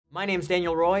My name's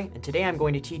Daniel Roy, and today I'm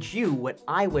going to teach you what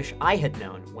I wish I had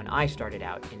known when I started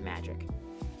out in magic.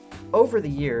 Over the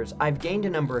years, I've gained a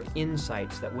number of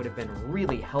insights that would have been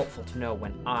really helpful to know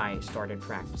when I started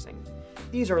practicing.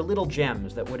 These are little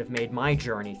gems that would have made my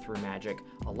journey through magic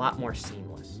a lot more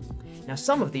seamless. Now,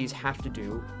 some of these have to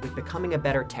do with becoming a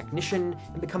better technician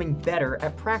and becoming better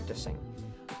at practicing.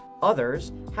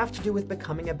 Others have to do with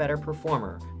becoming a better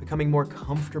performer, becoming more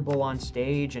comfortable on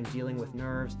stage and dealing with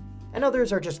nerves. And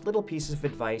others are just little pieces of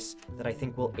advice that I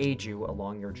think will aid you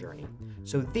along your journey.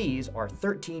 So these are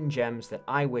 13 gems that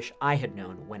I wish I had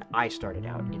known when I started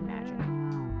out in magic.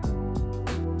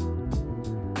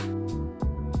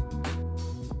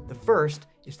 The first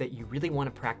is that you really want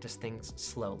to practice things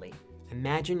slowly.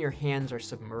 Imagine your hands are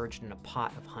submerged in a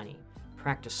pot of honey.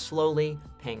 Practice slowly,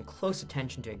 paying close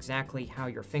attention to exactly how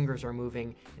your fingers are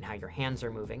moving and how your hands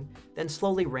are moving, then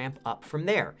slowly ramp up from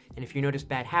there. And if you notice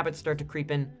bad habits start to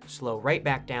creep in, slow right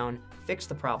back down, fix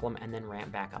the problem, and then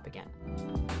ramp back up again.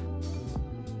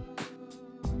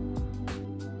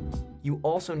 You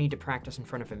also need to practice in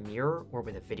front of a mirror or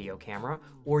with a video camera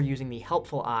or using the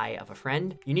helpful eye of a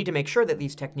friend. You need to make sure that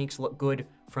these techniques look good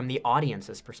from the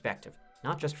audience's perspective,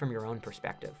 not just from your own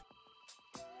perspective.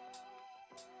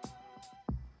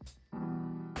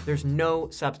 There's no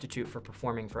substitute for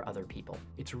performing for other people.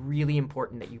 It's really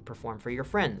important that you perform for your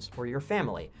friends or your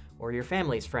family or your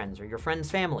family's friends or your friends'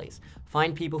 families.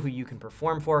 Find people who you can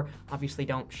perform for. Obviously,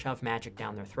 don't shove magic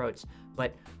down their throats,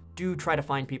 but do try to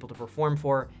find people to perform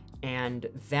for, and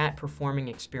that performing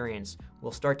experience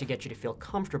will start to get you to feel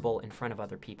comfortable in front of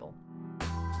other people.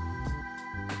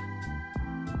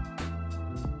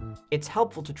 It's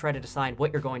helpful to try to decide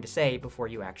what you're going to say before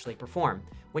you actually perform.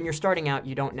 When you're starting out,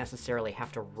 you don't necessarily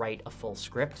have to write a full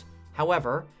script.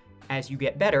 However, as you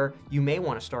get better, you may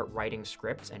want to start writing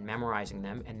scripts and memorizing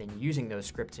them and then using those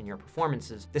scripts in your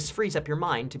performances. This frees up your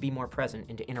mind to be more present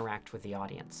and to interact with the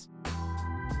audience.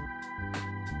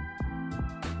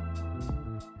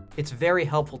 It's very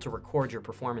helpful to record your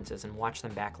performances and watch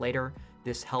them back later.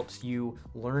 This helps you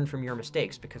learn from your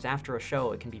mistakes because after a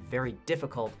show, it can be very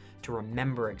difficult to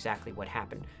remember exactly what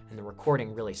happened, and the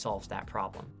recording really solves that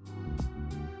problem.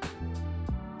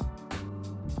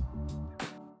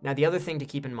 Now, the other thing to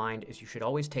keep in mind is you should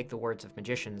always take the words of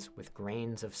magicians with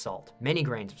grains of salt, many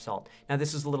grains of salt. Now,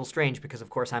 this is a little strange because,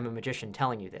 of course, I'm a magician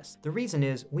telling you this. The reason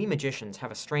is we magicians have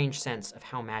a strange sense of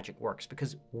how magic works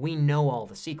because we know all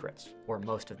the secrets, or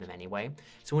most of them anyway.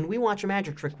 So when we watch a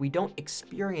magic trick, we don't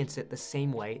experience it the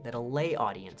same way that a lay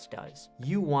audience does.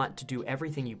 You want to do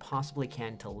everything you possibly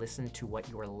can to listen to what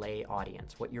your lay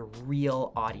audience, what your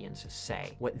real audiences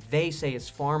say. What they say is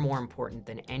far more important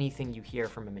than anything you hear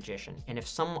from a magician. And if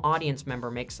some audience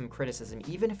member makes some criticism,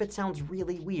 even if it sounds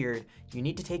really weird, you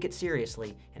need to take it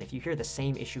seriously, and if you hear the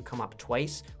same issue come up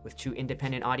twice with two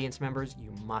independent audience members,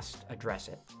 you must address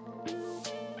it.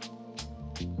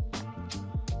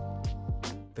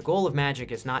 The goal of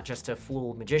magic is not just to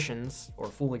fool magicians or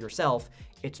fool yourself,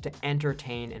 it's to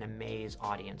entertain and amaze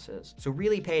audiences. So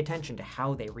really pay attention to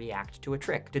how they react to a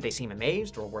trick. Did they seem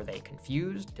amazed or were they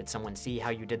confused? Did someone see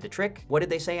how you did the trick? What did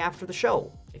they say after the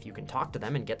show? If you can talk to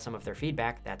them and get some of their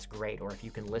feedback, that's great. Or if you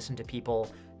can listen to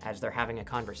people as they're having a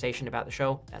conversation about the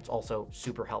show, that's also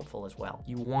super helpful as well.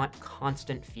 You want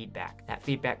constant feedback. That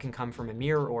feedback can come from a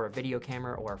mirror or a video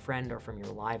camera or a friend or from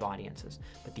your live audiences.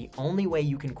 But the only way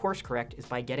you can course correct is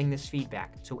by getting this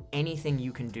feedback. So anything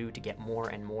you can do to get more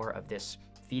and more of this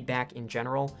feedback in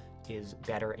general is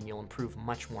better, and you'll improve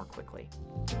much more quickly.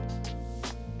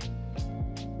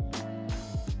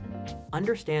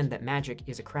 Understand that magic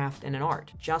is a craft and an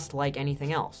art, just like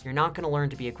anything else. You're not going to learn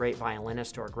to be a great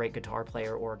violinist or a great guitar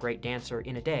player or a great dancer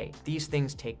in a day. These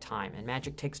things take time, and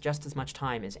magic takes just as much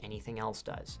time as anything else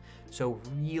does. So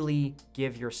really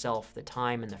give yourself the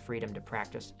time and the freedom to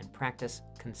practice, and practice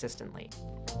consistently.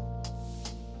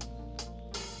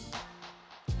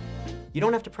 You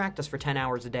don't have to practice for 10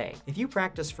 hours a day. If you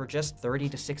practice for just 30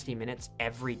 to 60 minutes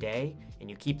every day, and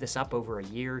you keep this up over a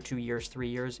year, 2 years, 3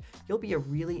 years, you'll be a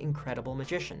really incredible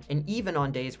magician. And even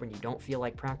on days when you don't feel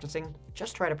like practicing,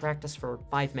 just try to practice for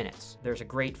 5 minutes. There's a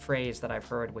great phrase that I've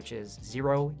heard, which is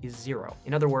 0 is 0.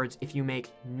 In other words, if you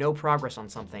make no progress on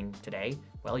something today,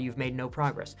 well, you've made no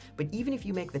progress. But even if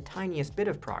you make the tiniest bit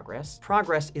of progress,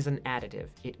 progress is an additive.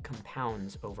 It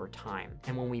compounds over time.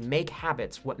 And when we make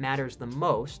habits, what matters the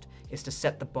most is to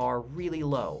set the bar really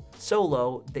low. So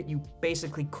low that you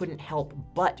basically couldn't help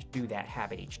but do that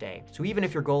habit each day. So even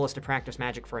if your goal is to practice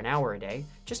magic for an hour a day,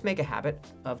 just make a habit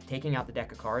of taking out the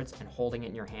deck of cards and holding it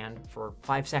in your hand for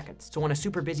 5 seconds. So on a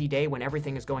super busy day when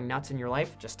everything is going nuts in your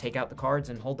life, just take out the cards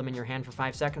and hold them in your hand for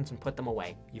 5 seconds and put them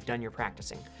away. You've done your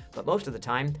practicing. But most of the time,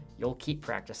 time, you'll keep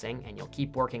practicing and you'll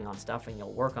keep working on stuff and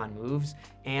you'll work on moves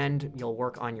and you'll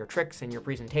work on your tricks and your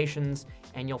presentations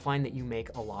and you'll find that you make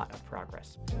a lot of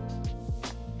progress.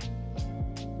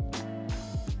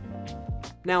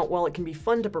 Now, while it can be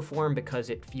fun to perform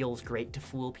because it feels great to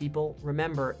fool people,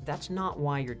 remember, that's not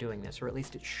why you're doing this, or at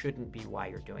least it shouldn't be why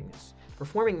you're doing this.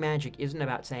 Performing magic isn't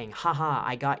about saying, haha,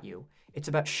 I got you. It's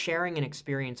about sharing an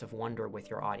experience of wonder with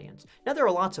your audience. Now, there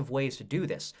are lots of ways to do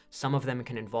this. Some of them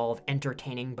can involve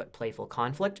entertaining but playful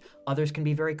conflict. Others can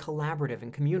be very collaborative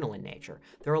and communal in nature.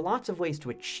 There are lots of ways to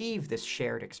achieve this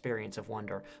shared experience of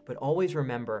wonder, but always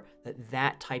remember that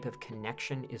that type of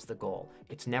connection is the goal.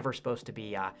 It's never supposed to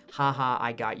be, haha,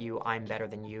 I got you, I'm better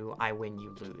than you, I win,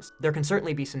 you lose. There can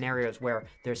certainly be scenarios where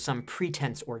there's some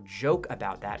pretense or joke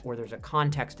about that, or there's a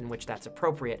context in which that's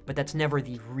appropriate, but that's never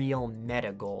the real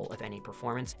meta goal of any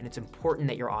performance, and it's important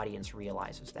that your audience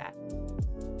realizes that.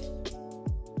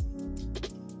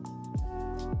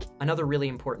 Another really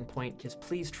important point is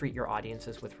please treat your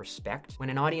audiences with respect.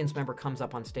 When an audience member comes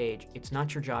up on stage, it's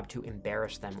not your job to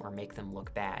embarrass them or make them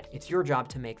look bad. It's your job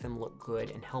to make them look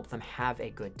good and help them have a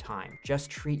good time.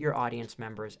 Just treat your audience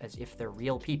members as if they're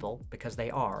real people, because they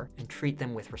are, and treat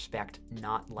them with respect,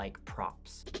 not like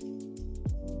props.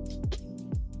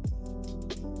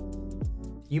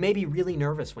 You may be really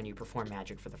nervous when you perform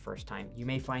magic for the first time. You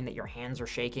may find that your hands are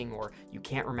shaking or you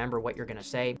can't remember what you're gonna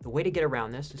say. The way to get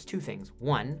around this is two things.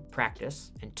 One,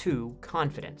 practice, and two,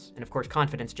 confidence. And of course,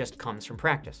 confidence just comes from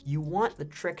practice. You want the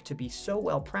trick to be so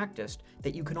well practiced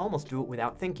that you can almost do it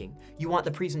without thinking. You want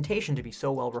the presentation to be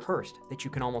so well rehearsed that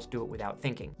you can almost do it without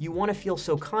thinking. You want to feel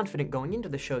so confident going into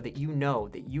the show that you know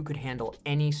that you could handle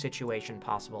any situation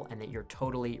possible and that you're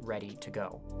totally ready to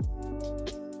go.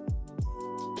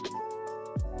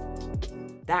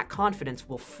 That confidence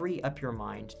will free up your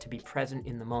mind to be present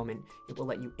in the moment. It will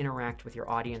let you interact with your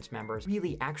audience members,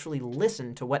 really actually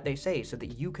listen to what they say so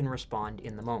that you can respond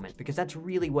in the moment. Because that's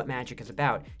really what magic is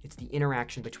about. It's the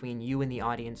interaction between you and the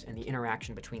audience and the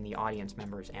interaction between the audience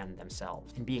members and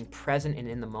themselves. And being present and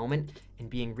in the moment and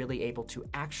being really able to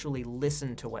actually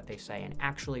listen to what they say and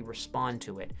actually respond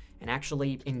to it and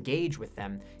actually engage with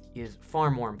them is far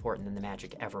more important than the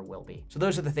magic ever will be. So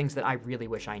those are the things that I really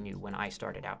wish I knew when I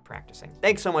started out practicing.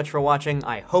 Thanks so much for watching.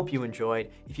 I hope you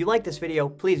enjoyed. If you like this video,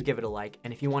 please give it a like.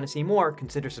 And if you want to see more,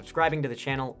 consider subscribing to the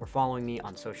channel or following me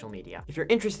on social media. If you're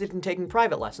interested in taking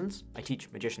private lessons, I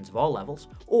teach magicians of all levels,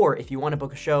 or if you want to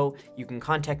book a show, you can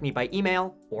contact me by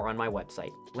email or on my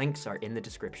website. Links are in the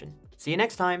description. See you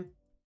next time.